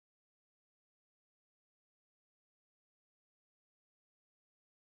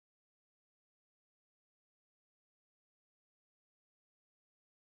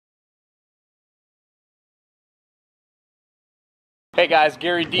Hey guys,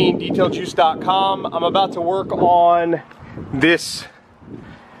 Gary Dean, DetailJuice.com. I'm about to work on this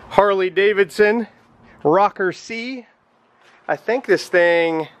Harley Davidson Rocker C. I think this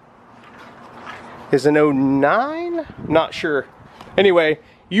thing is an 09? Not sure. Anyway,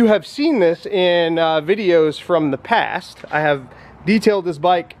 you have seen this in videos from the past. I have detailed this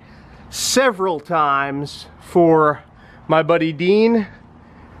bike several times for my buddy Dean.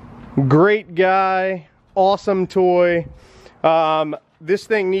 Great guy, awesome toy. This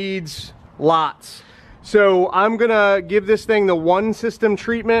thing needs lots. So I'm gonna give this thing the one system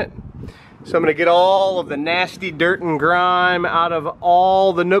treatment. So I'm gonna get all of the nasty dirt and grime out of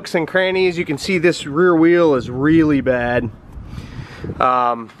all the nooks and crannies. You can see this rear wheel is really bad. It's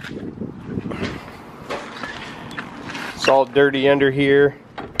all dirty under here.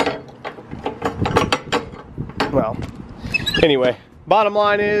 Well, anyway, bottom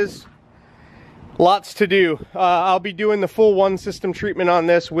line is, lots to do. I'll be doing the full one system treatment on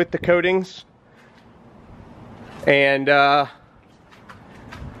this with the coatings. And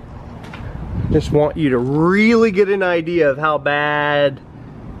just want you to really get an idea of how bad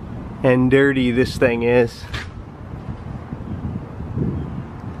and dirty this thing is.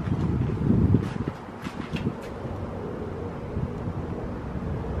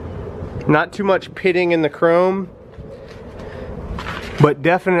 Not too much pitting in the chrome, but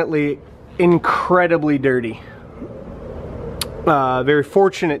definitely incredibly dirty. Very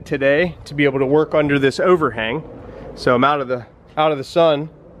fortunate today to be able to work under this overhang, so I'm out of the sun.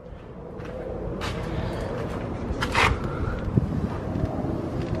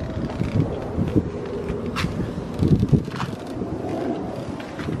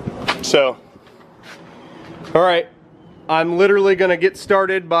 So, all right, I'm literally gonna get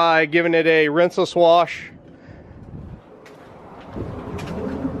started by giving it a rinseless wash.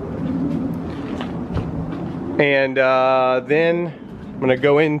 And then I'm gonna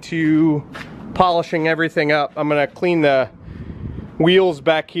go into polishing everything up. I'm gonna clean the wheels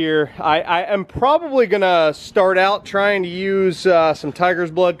back here. I am probably gonna start out trying to use some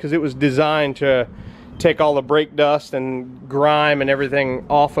tiger's blood, because it was designed to take all the brake dust and grime and everything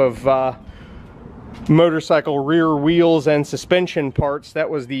off of motorcycle rear wheels and suspension parts. That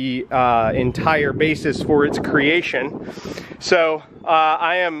was the entire basis for its creation. So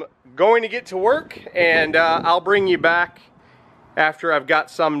I am going to get to work, and I'll bring you back after I've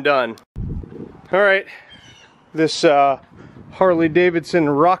got some done. All right, this Harley Davidson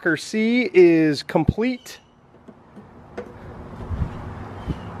Rocker C is complete.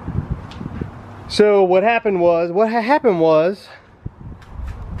 So what happened was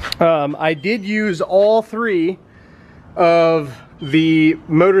I did use all three of the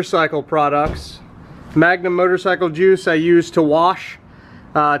motorcycle products. Magnum motorcycle juice I used to wash.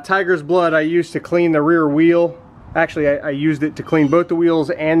 Tiger's blood I used to clean the rear wheel. Actually, I used it to clean both the wheels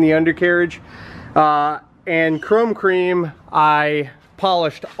and the undercarriage. And chrome cream I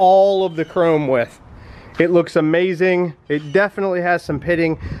polished all of the chrome with. It looks amazing. It definitely has some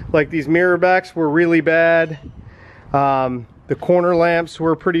pitting. Like, these mirror backs were really bad. The corner lamps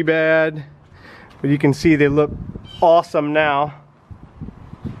were pretty bad. But you can see they look awesome now.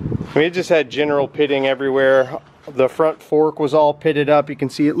 I mean, it just had general pitting everywhere. The front fork was all pitted up. You can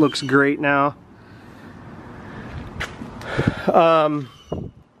see it looks great now.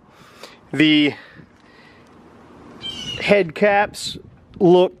 The head caps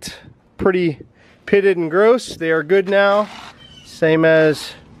looked pretty pitted and gross. They are good now. Same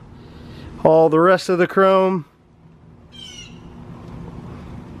as all the rest of the chrome.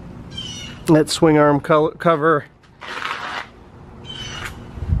 That swing arm cover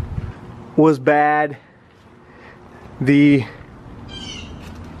was bad. The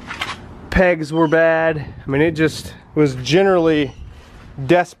pegs were bad. I mean, it just was generally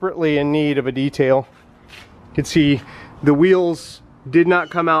desperately in need of a detail. You can see the wheels did not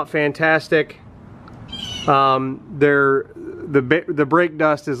come out fantastic. The brake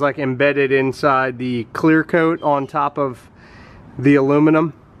dust is like embedded inside the clear coat on top of the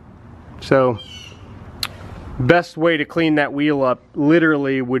aluminum. So best way to clean that wheel up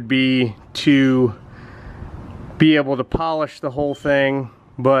literally would be to be able to polish the whole thing,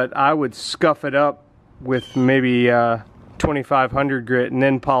 but I would scuff it up with maybe 2500 grit and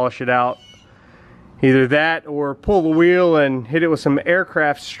then polish it out. Either that or pull the wheel and hit it with some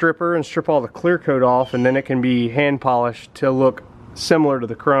aircraft stripper and strip all the clear coat off, and then it can be hand polished to look similar to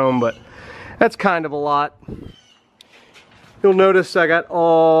the chrome, but that's kind of a lot. You'll notice I got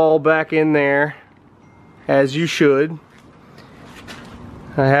all back in there, as you should.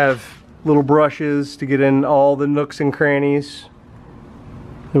 I have little brushes to get in all the nooks and crannies.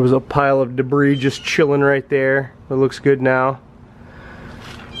 There was a pile of debris just chilling right there. It looks good now.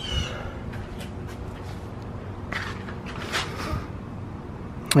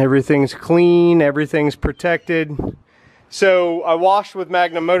 Everything's clean, everything's protected. So I washed with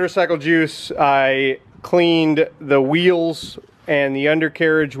Magnum motorcycle juice. I cleaned the wheels and the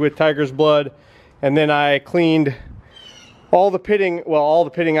undercarriage with Tiger's Blood, and then I cleaned all the pitting, well, all the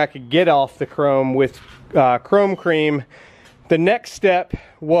pitting I could get off the chrome with chrome cream. The next step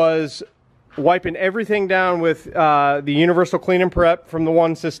was wiping everything down with the Universal Clean and Prep from the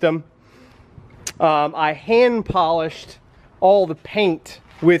One system. I hand polished all the paint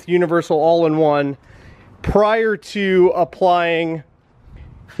with Universal All-in-One prior to applying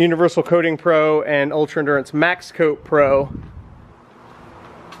Universal Coating Pro and Ultra Endurance Max Coat Pro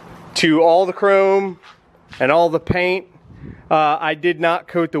to all the chrome and all the paint. I did not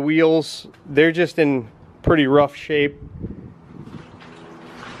coat the wheels. They're just in pretty rough shape.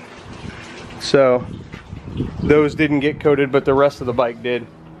 So those didn't get coated, but the rest of the bike did.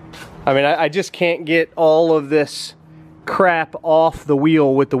 I mean, I just can't get all of this crap off the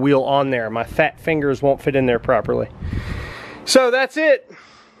wheel with the wheel on there. My fat fingers won't fit in there properly. So that's it.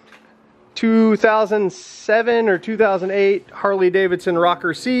 2007 or 2008 Harley Davidson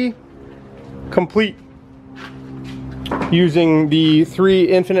Rocker C, complete, using the 3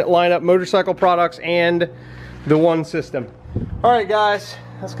 Infinite lineup motorcycle products and the One system. All right, guys,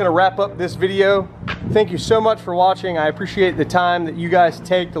 that's gonna wrap up this video. Thank you so much for watching. I appreciate the time that you guys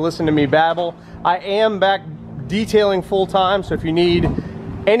take to listen to me babble. I am back detailing full time, so if you need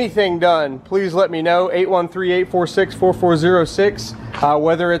anything done, please let me know. 813-846-4406.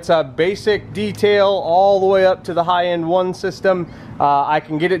 Whether it's a basic detail all the way up to the high-end One system, I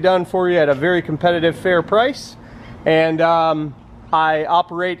can get it done for you at a very competitive, fair price. And I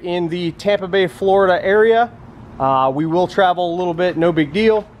operate in the Tampa Bay, Florida area. We will travel a little bit, no big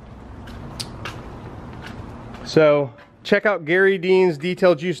deal. So check out Gary Dean's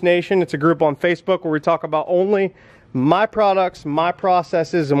Detail Juice Nation. It's a group on Facebook where we talk about only my products, my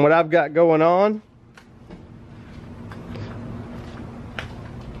processes, and what I've got going on.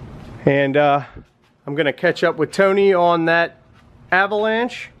 And I'm gonna catch up with Tony on that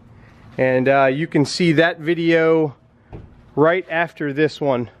Avalanche, and you can see that video right after this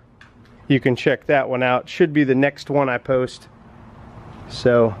one. You can check that one out. Should be the next one I post.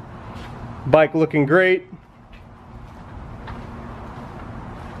 So, bike looking great.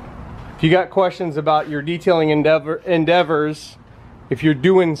 If you got questions about your detailing endeavors, if you're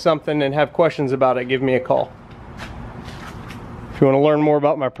doing something and have questions about it, give me a call. If you want to learn more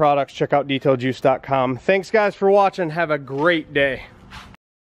about my products, check out detailjuice.com. Thanks, guys, for watching. Have a great day.